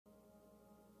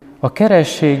A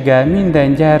kerességgel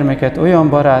minden gyermeket olyan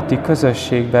baráti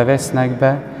közösségbe vesznek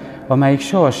be, amelyik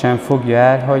sohasem fogja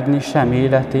elhagyni sem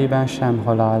életében, sem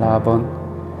halálában.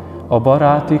 A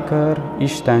baráti kör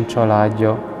Isten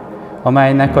családja,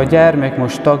 amelynek a gyermek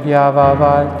most tagjává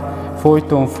vált,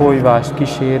 folyton folyvást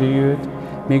kíséri őt,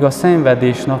 még a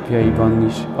szenvedés napjaiban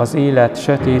is, az élet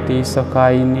sötét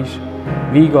éjszakáin is,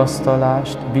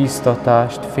 vigasztalást,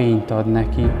 bíztatást, fényt ad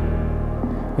neki.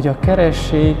 Hogy a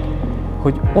keresség,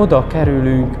 hogy oda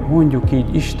kerülünk, mondjuk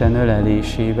így Isten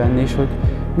ölelésében, és hogy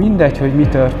mindegy, hogy mi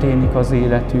történik az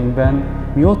életünkben,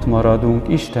 mi ott maradunk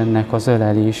Istennek az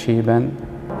ölelésében.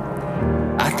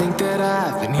 I think that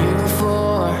I've been here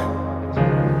before.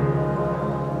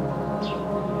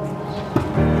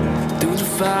 Through the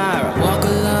fire, I walk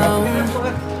alone.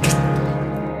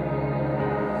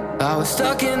 I was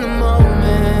stuck in the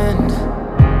moment.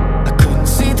 I couldn't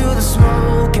see through the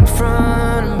smoke in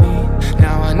front of me.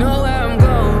 Now I know where I'm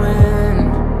going,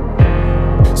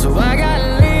 so I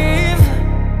gotta leave.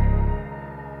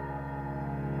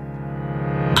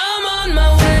 I'm on my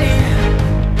way.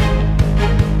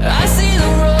 I see the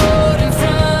road in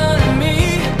front of me.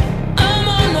 I'm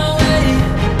on my way.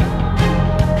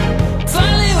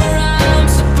 Finally where I'm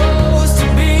supposed to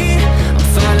be. I'm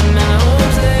finding my own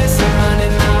place. I'm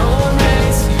running my own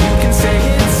race. You can say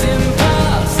it's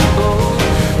impossible,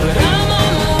 but I'm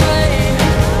on my way.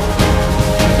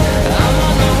 I'm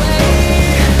on my way.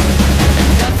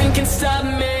 And nothing can stop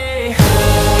me.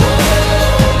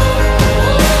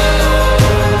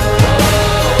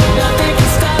 Nothing can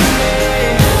stop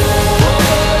me.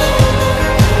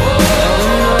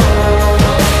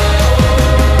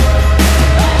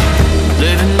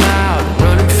 Living loud,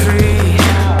 running free.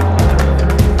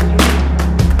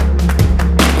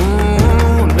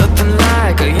 Ooh, nothing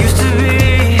like I used to be.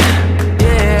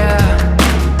 Yeah,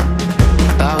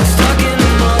 I was stuck in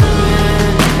the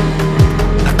moment.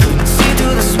 I couldn't see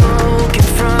through the smoke in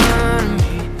front of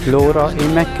me. Flóra, én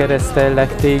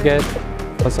megkeresztellek téged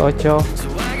az Atya,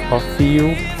 a Fiú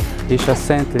és a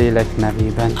Szentlélek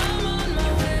nevében.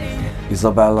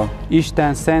 Izabella,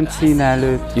 Isten szent színe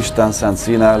előtt Isten szent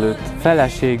színe előtt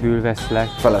feleségül veszlek.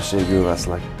 feleségül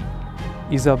veszlek.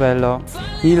 Izabella,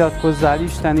 nyilatkozzál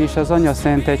Isten és az Anya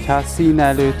Szent Egyház színe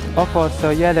előtt, akarsz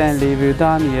a jelenlévő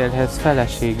Dánielhez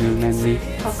feleségül menni.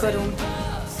 Akarom.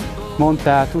 Mondd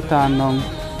át utánam,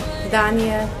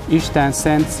 Dániel, Isten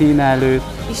szent színe előtt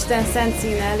Isten szent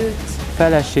színe előtt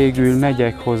feleségül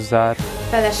megyek hozzád.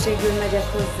 feleségül megyek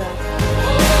hozzá.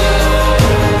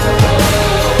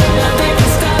 Nothing can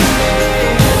stop me.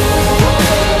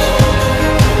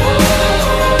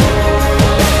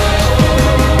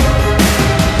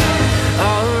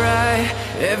 Alright,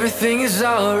 everything is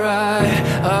alright.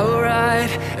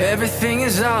 Alright, everything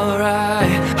is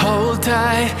alright. Hold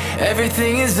tight,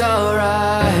 everything is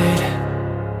alright.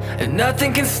 And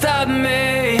nothing can stop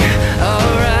me.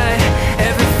 Alright.